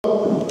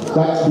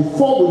that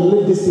before we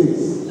leave this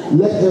place,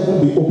 let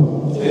heaven be open.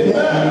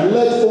 And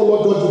let, oh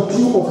Lord God, the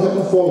dew of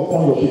heaven fall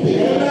upon your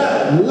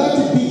people. Let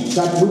it be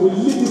that we will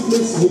leave this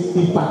place with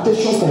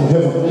impartation from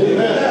heaven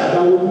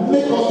that will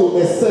make us to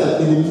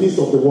excel in the midst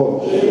of the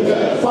world.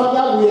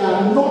 Father, we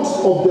are not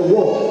of the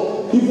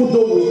world, even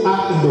though we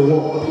are in the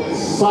world.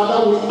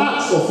 Father, we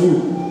ask of you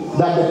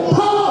that the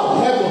power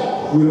of heaven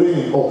will reign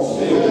in us.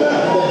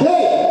 The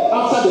day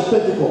after the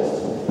Pentecost,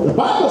 the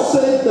Bible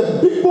says the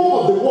people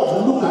of the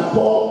world look at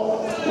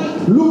Paul,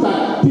 look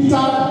at Peter,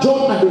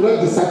 John, and the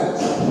rest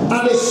disciples,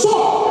 and they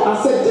saw and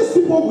said, these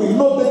people will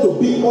know them to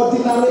be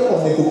ordinary,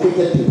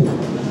 uneducated people.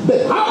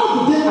 But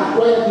how do they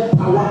acquire the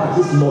power and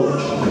this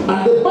knowledge?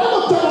 And the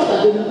Bible tells us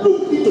that they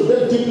looked into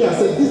them deeply and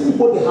said, these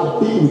people, they have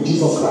been with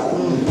Jesus Christ.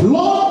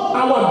 Lord,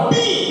 our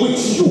being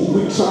with you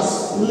will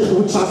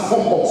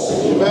transform us.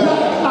 That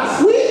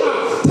as we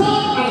are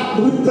stand and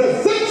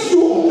represent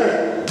you on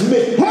earth,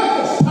 may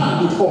heaven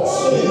stand with us.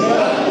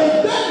 And may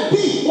that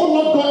be, oh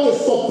Lord God, a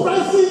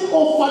surprising,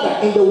 oh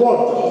Father, in the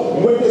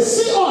world. When they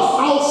see us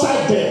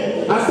outside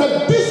there and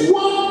said, this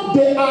one,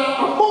 they are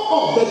among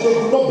us, but they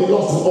do not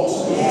belong to us.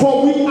 For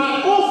we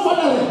are, oh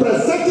Father,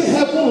 representing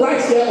heaven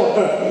right here on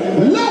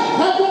earth. Let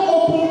heaven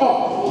open up.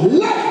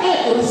 Let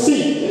earth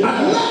receive.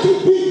 And let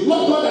it be,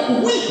 Lord God,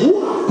 that we who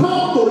have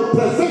come to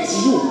represent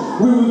you,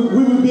 we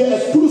will be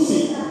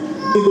exclusive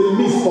in the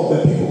midst of the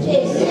people.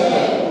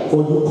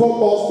 For you call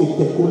us a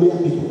peculiar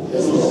people.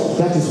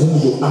 That is whom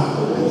you are.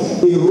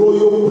 A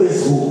royal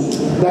priesthood.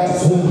 That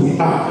is whom we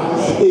are.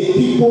 A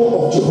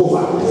people of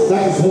Jehovah.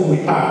 That is whom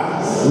we are.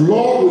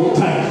 Lord, we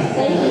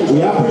thank you.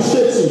 We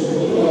appreciate you.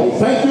 I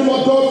thank you,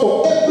 Lord God, for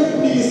every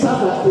minister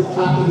that is in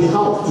the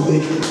house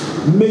today.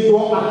 May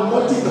your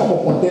anointing come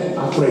upon them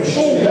afresh.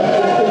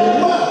 That the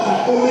man can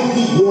only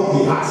give what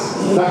he has.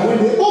 That when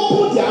they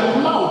open their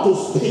mouth to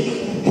speak,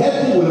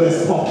 heaven will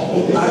respond.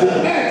 And the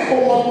earth,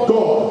 oh Lord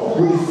God,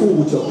 will be full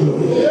with your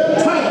glory.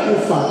 Thank you,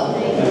 Father.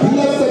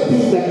 Blessed be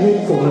thy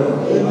name forever.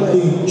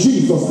 In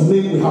Jesus'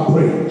 name we have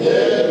prayed.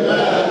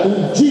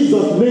 In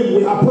Jesus' name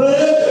we have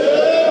prayed.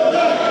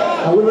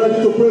 Are we ready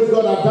to praise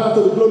God and dance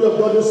to the glory of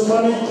God this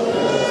morning?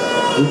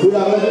 If we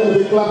are ready with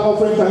the clap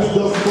offering, can you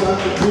just give us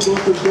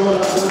to God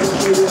and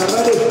we are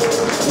ready?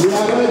 We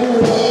are ready, we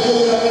are ready,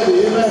 we are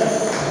ready.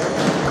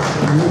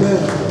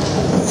 Amen.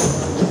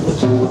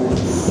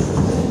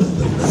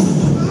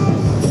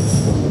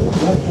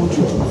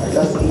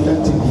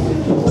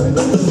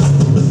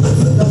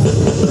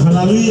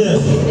 Hallelujah.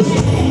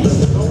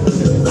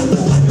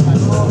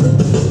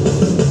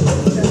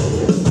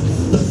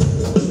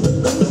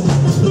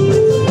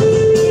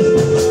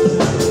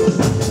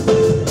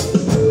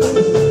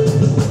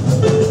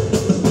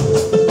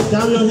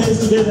 Jam your hands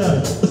together.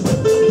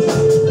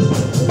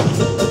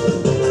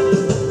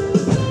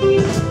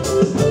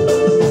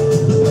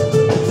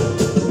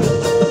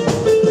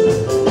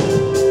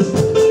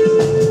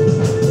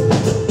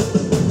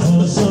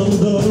 Awesome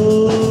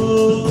God.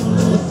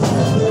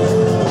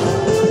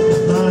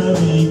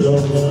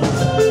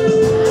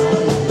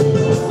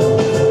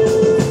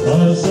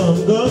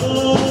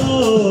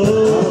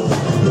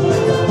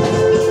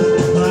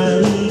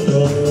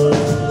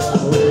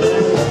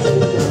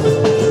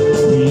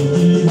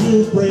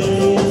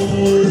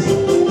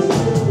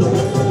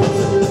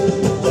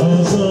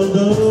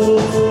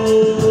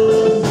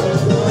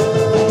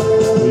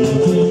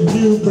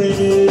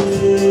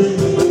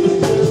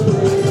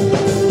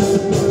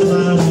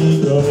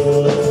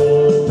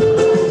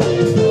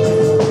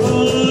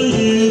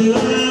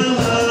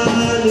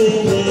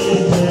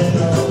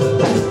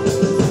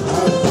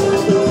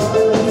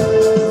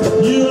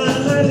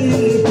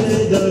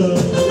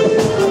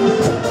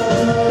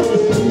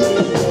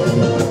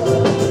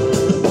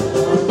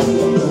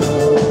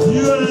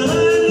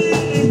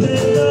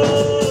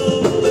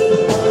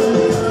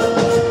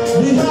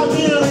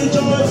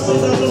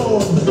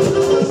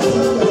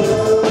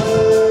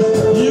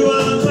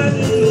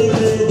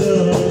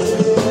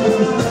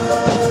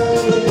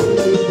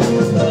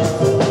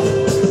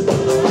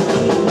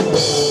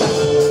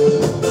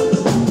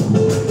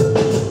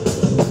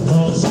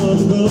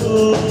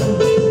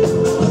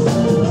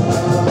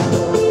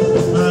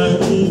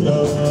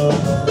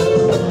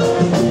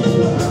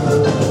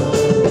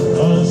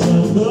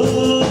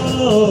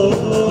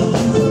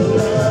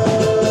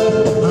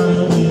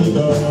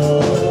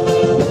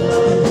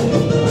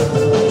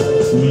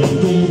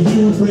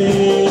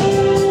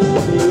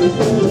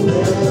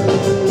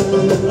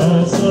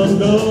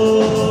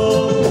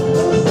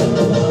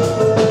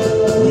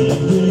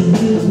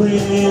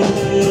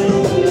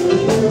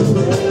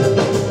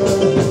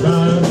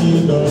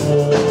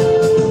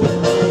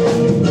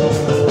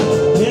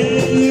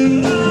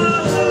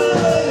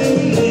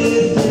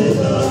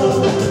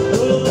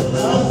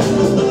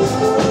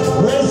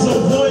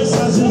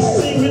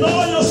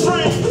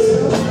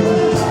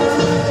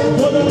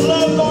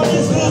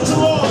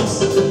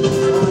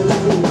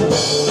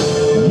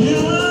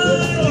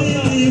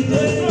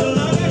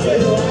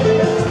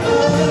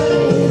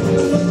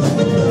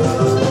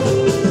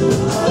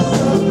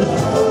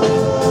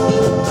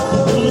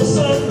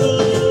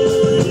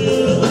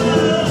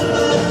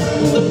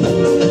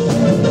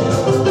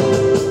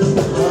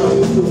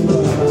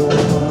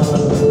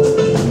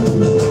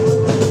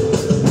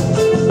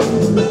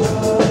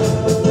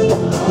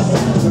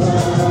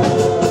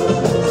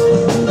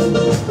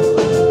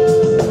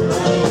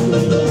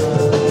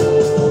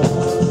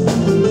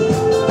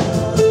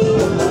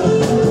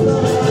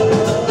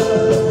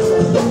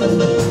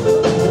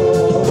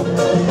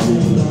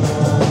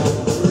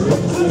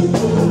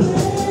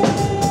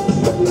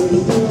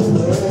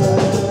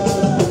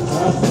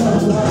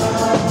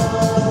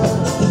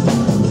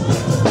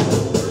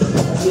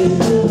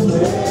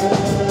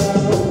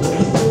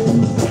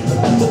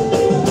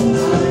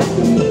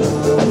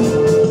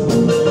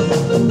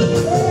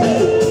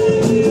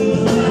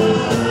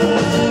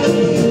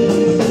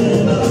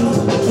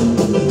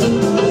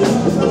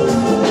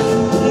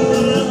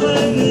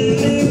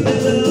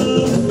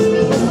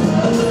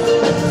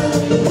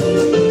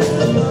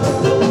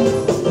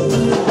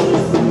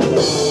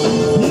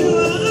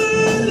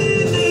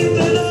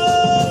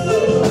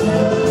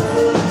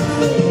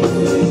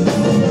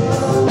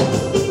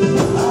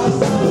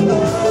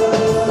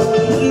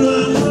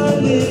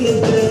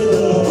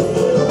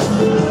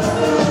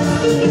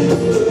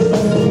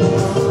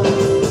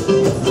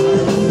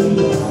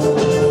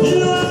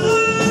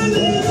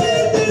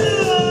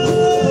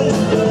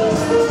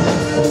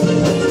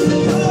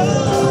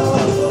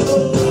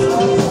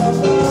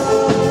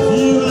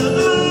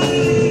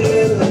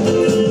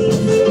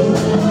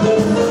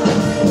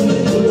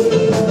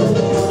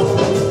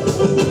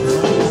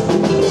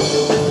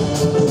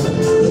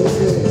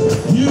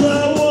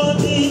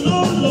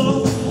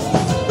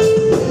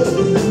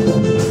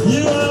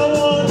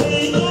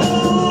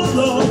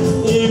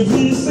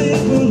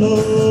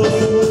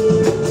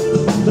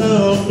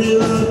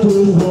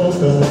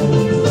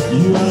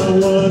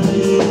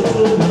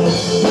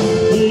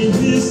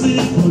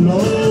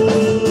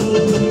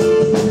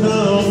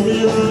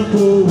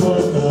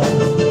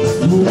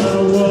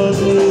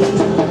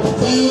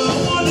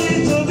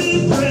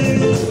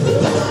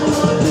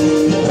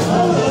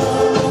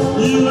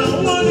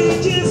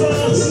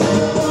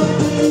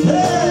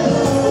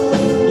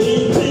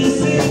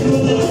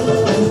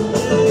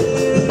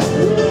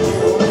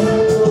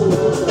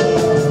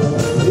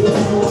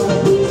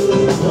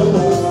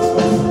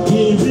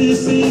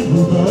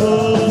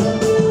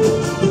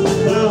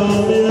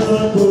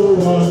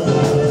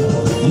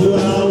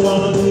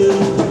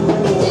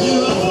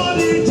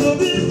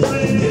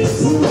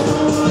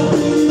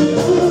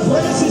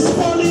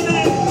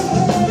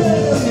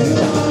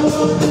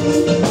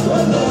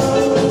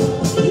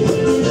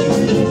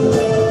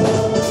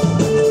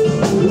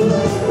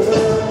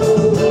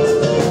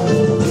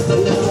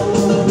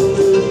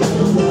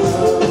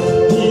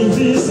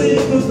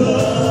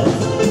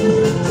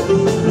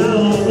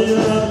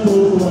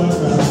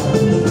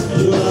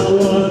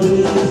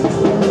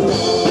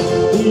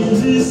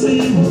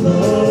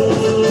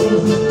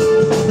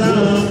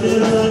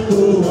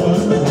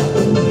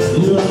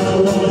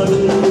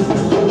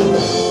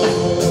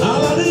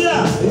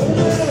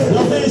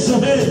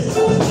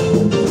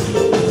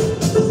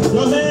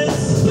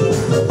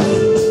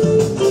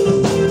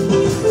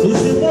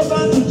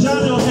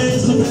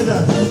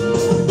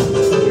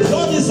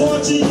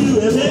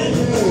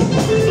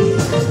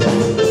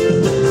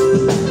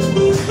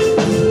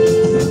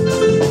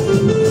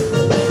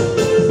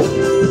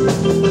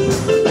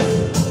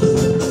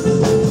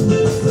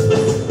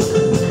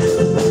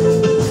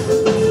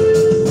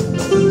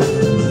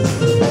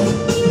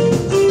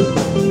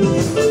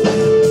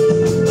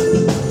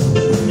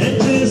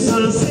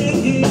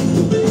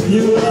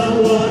 You are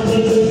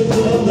worthy,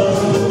 oh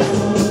Lord,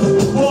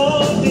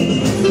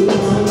 worthy.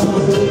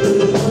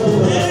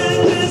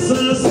 Angels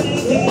are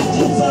singing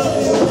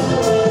Jesus.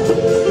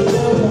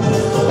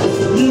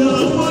 You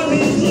are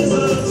worthy,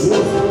 Jesus.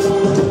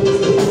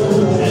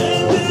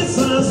 Angels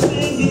are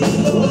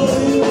singing,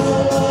 Lord.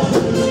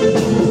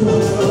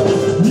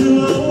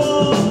 You are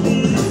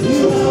worthy.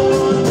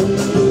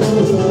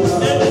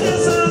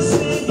 Angels are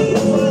singing,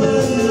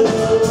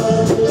 Father.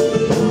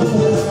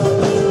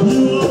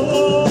 You are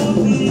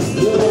worthy.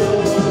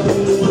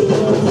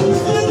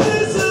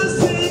 Angels are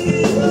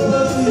singing,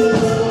 Father.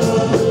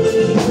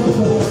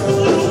 You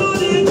are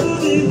worthy to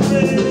be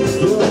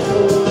praised.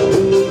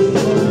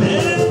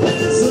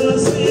 Angels are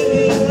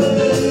singing,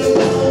 Father.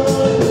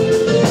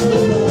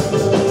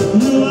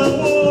 You are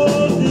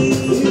worthy.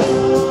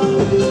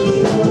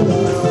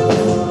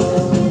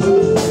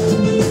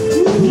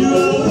 You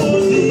are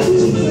worthy,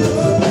 Jesus.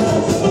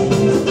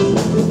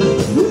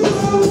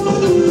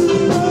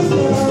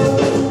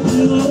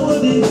 You are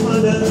worthy,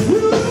 Father.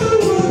 You are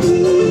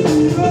worthy.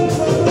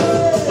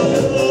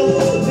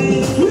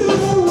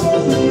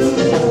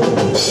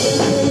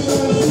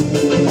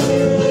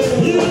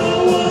 You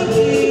are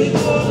worthy,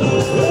 oh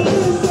Lord.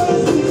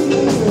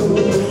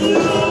 You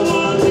are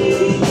worthy,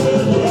 oh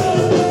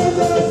Lord.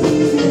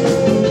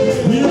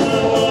 You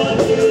are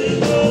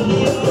worthy, oh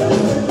Lord.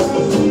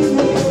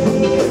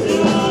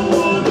 You are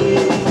worthy.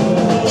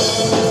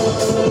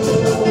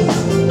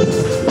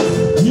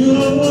 You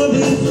are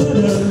worthy,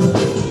 Father.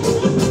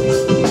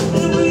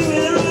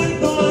 Everywhere I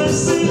go, I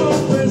sing your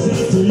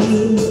praises to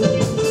you.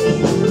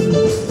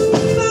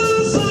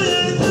 Now, so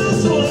I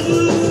dance for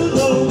you,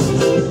 Lord.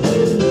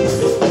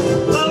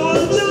 I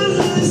will just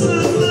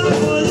listen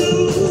for you.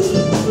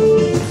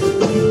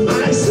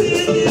 I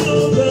sing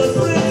you the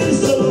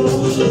praise,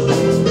 Lord.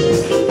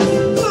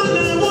 When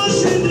I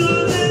worship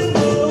your name,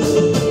 Lord.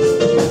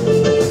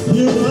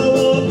 You are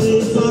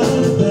worthy,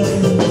 Father.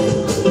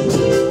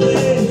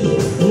 Hey,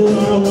 you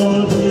are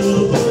worthy.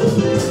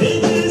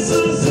 In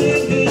Jesus'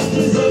 name,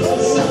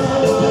 Jesus.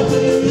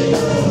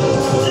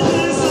 In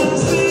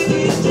Jesus' name,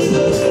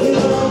 Jesus.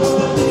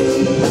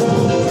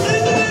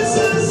 In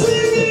Jesus'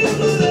 name,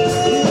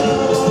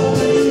 Lord.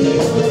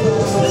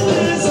 In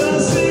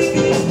Jesus'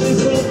 name,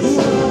 Jesus.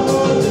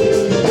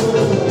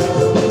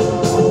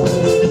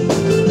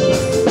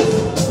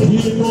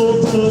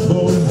 Immortal God.